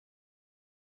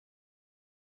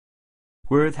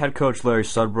We're with head coach Larry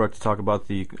Sudbrook to talk about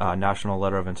the National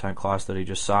Letter of Intent class that he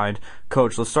just signed.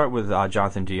 Coach, let's start with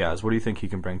Jonathan Diaz. What do you think he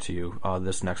can bring to you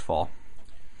this next fall?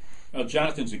 Well,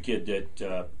 Jonathan's a kid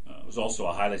that was also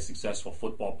a highly successful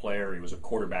football player. He was a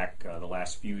quarterback the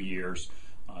last few years.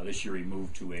 This year he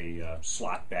moved to a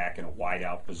slot back in a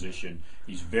wide-out position.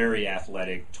 He's very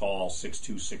athletic, tall,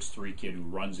 6'2", 6'3" kid who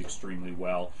runs extremely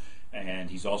well. And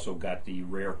he's also got the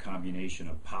rare combination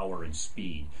of power and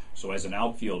speed. So as an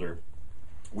outfielder,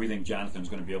 we think Jonathan's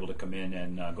going to be able to come in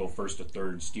and go first to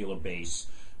third, steal a base,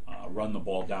 run the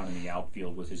ball down in the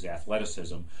outfield with his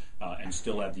athleticism, and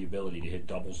still have the ability to hit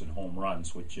doubles and home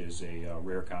runs, which is a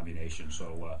rare combination.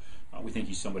 So we think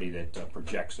he's somebody that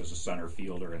projects as a center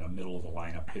fielder and a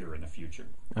middle-of-the-lineup hitter in the future.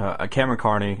 Cameron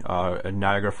Carney, a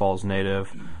Niagara Falls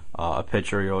native, a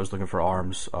pitcher. You're always looking for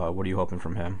arms. What are you hoping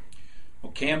from him?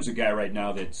 Well, Cam's a guy right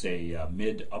now that's a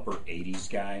mid-upper 80s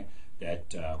guy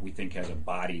that we think has a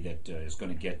body that is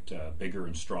going to get bigger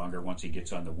and stronger once he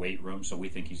gets on the weight room. So we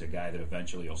think he's a guy that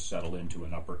eventually will settle into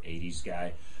an upper 80s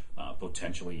guy,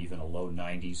 potentially even a low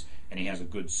 90s, and he has a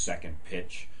good second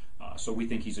pitch. So we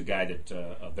think he's a guy that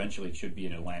eventually should be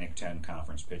an Atlantic 10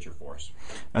 conference pitcher for us.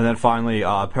 And then finally,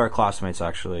 a pair of classmates,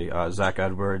 actually, Zach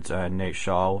Edwards and Nate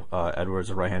Shaw.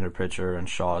 Edwards a right-handed pitcher and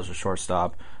Shaw is a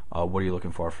shortstop. What are you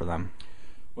looking for them?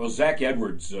 Well, Zach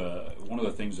Edwards, one of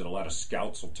the things that a lot of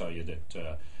scouts will tell you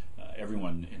that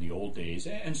everyone in the old days,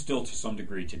 and still to some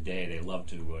degree today, they love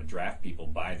to draft people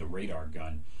by the radar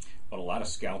gun. But a lot of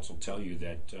scouts will tell you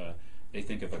that they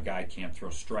think if a guy can't throw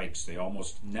strikes, they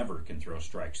almost never can throw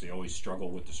strikes. They always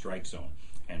struggle with the strike zone.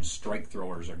 And strike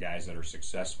throwers are guys that are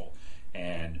successful.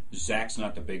 And Zach's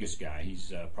not the biggest guy.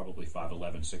 He's probably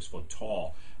 5'11", 6 foot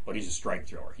tall, but he's a strike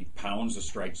thrower. He pounds the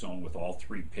strike zone with all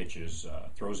three pitches,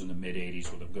 throws in the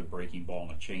mid-80s with a good breaking ball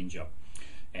and a changeup.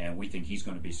 And we think he's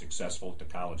going to be successful at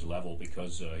the college level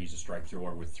because he's a strike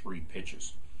thrower with three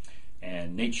pitches.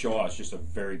 And Nate Shaw is just a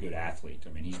very good athlete. I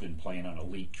mean, he's been playing on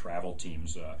elite travel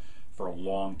teams for a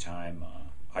long time.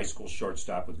 High school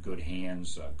shortstop with good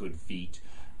hands, good feet.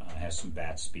 Has some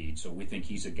bat speed. So we think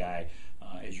he's a guy,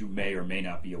 as you may or may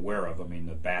not be aware of, I mean,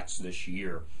 the bats this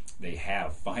year, they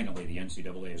have finally, the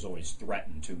NCAA has always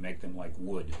threatened to make them like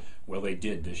wood. Well, they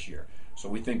did this year. So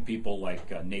we think people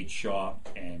like Nate Shaw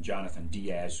and Jonathan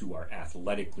Diaz, who are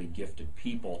athletically gifted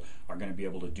people, are going to be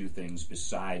able to do things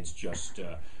besides just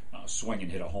swing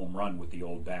and hit a home run with the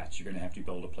old bats. You're going to have to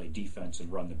be able to play defense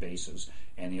and run the bases.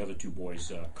 And the other two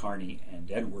boys, Carney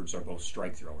and Edwards, are both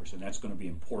strike throwers. And that's going to be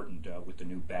important with the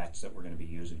new bats that we're going to be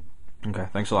using. Okay,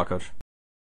 thanks a lot, Coach.